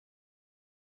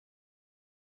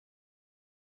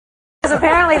because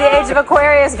apparently the age of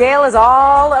Aquarius, Gail, is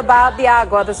all about the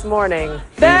agua this morning.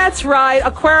 That's right.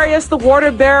 Aquarius, the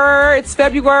water bearer. It's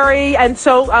February. And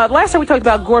so last time we talked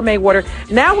about gourmet water.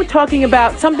 Now we're talking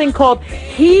about something called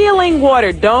healing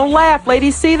water. Don't laugh.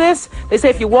 Ladies, see this? They say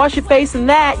if you wash your face in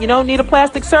that, you don't need a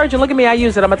plastic surgeon. Look at me. I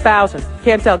use it. I'm 1,000.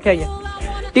 Can't tell, can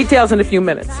you? Details in a few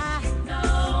minutes.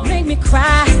 Make me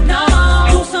cry.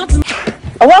 Do something.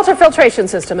 A water filtration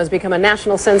system has become a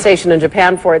national sensation in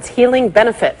Japan for its healing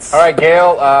benefits. All right,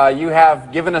 Gail, you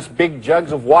have given us big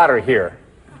jugs of water here.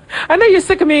 I know you're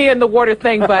sick of me and the water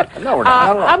thing, but No, we're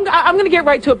not. I'm going to get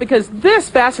right to it because this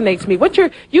fascinates me.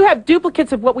 You have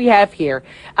duplicates of what we have here,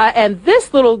 and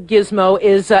this little gizmo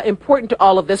is important to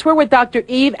all of this. We're with Dr.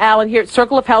 Eve Allen here at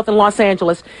Circle of Health in Los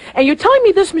Angeles, and you're telling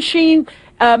me this machine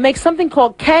makes something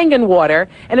called Kangen water,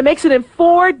 and it makes it in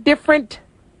 4 different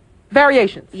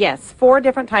variations. Yes, 4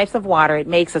 different types of water. It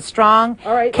makes a strong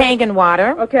Kangen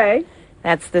water. Okay.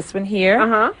 That's this one here.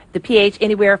 Uh-huh. The pH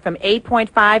anywhere from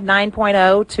 8.5,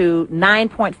 9.0 to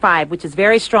 9.5, which is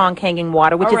very strong Kangen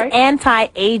water, which is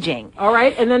anti-aging. All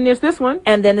right, and then there's this one.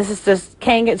 And then this is just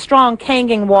strong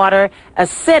Kangen water,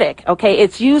 acidic. Okay,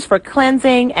 it's used for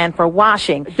cleansing and for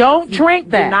washing. Don't drink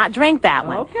that. Do not drink that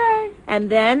one. Okay. And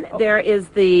then there is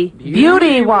the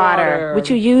beauty water, which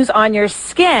you use on your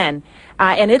skin.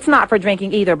 And it's not for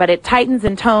drinking either, but it tightens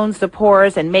and tones the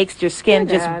pores and makes your skin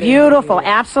just beautiful.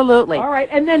 Absolutely. All right,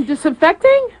 and then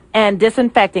disinfecting? And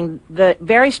disinfecting. The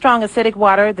very strong acidic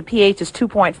water, the pH is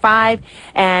 2.5,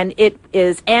 and it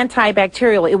is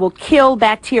antibacterial. It will kill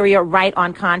bacteria right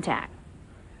on contact.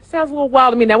 Sounds a little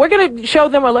wild to me. Now, we're going to show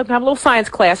them, we'll have a little science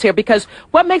class here, because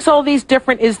what makes all these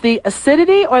different is the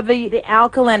acidity or the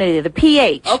alkalinity, the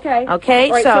pH. Okay. Okay,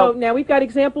 all right, so now we've got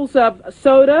examples of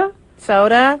soda,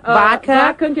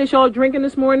 vodka, in case y'all are drinking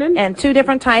this morning, and 2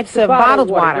 different types of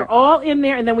bottled water. They're all in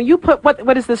there, and then when you put,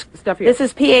 what is this stuff here? This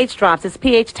is pH drops. It's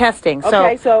pH testing.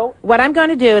 Okay, so what I'm going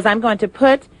to do is I'm going to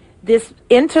put this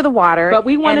into the water. But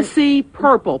we want to see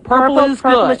purple. Purple is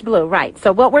purplish good. blue, right.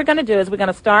 So what we're going to do is we're going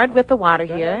to start with the water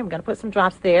here. I'm going to put some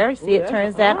drops there. See, it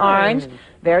turns that orange.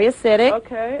 Very acidic.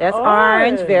 Okay. That's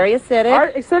orange. Very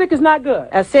acidic. Acidic is not good.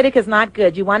 Acidic is not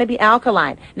good. You want to be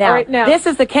alkaline. Now, this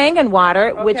is the Kangen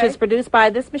water, which is produced by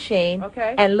this machine.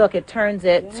 Okay. And look, it turns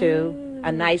it to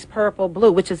a nice purple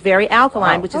blue, which is very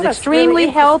alkaline, which is extremely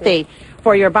healthy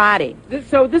for your body.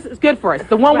 So this is good for us.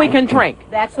 The one we can drink.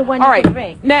 That's the one you can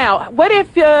drink. Now, what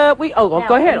if go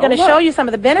ahead. I'm going to show you some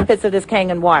of the benefits of this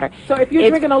Kangen water. So if you're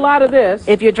drinking a lot of this.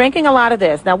 If you're drinking a lot of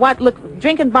this. Now,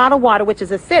 drinking bottled water, which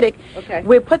is acidic,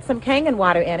 we put some Kangen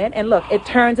water in it, and look, it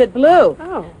turns it blue.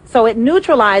 Oh. So it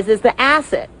neutralizes the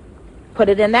acid. Put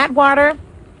it in that water.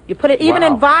 You put it even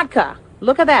in vodka.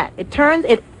 Look at that.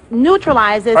 It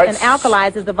neutralizes and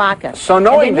alkalizes the vodka. So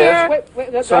knowing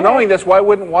this, why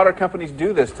wouldn't water companies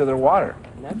do this to their water?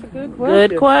 That's a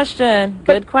good question.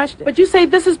 Good question. But you say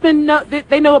this has been,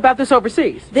 they know about this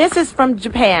overseas. This is from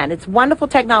Japan. It's wonderful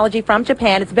technology from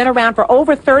Japan. It's been around for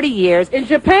over 30 years. In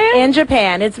Japan? In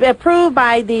Japan. It's approved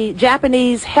by the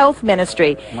Japanese Health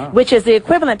Ministry, which is the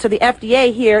equivalent to the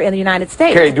FDA here in the United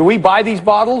States. Okay, do we buy these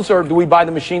bottles or do we buy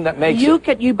the machine that makes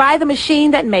it? You buy the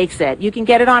machine that makes it. You can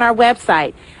get it on our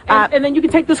website. And then you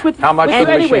can take this with you. How much for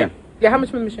the machine? Yeah, how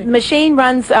much for the machine? The machine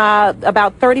runs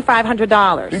about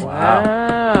 $3,500.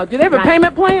 Wow. Do they have a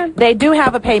payment plan? They do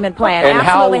have a payment plan. And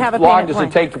Absolutely have a payment plan. how long does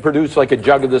it take to produce like a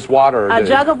jug of this water? A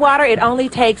jug of water, it only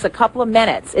takes a couple of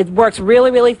minutes. It works really,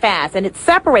 really fast. And it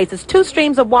separates. It's 2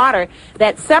 streams of water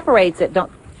that separates it.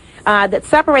 That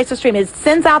separates the stream. It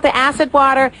sends out the acid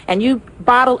water, and you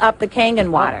bottle up the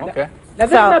Kangen water. Oh, okay. Now,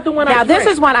 this is not the one I this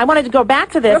is one. I wanted to go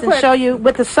back to this and show you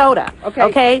with the soda.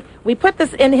 Okay. We put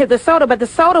this in here, the soda, but the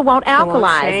soda won't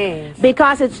alkalize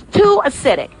because it's too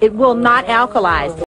acidic. It will not alkalize.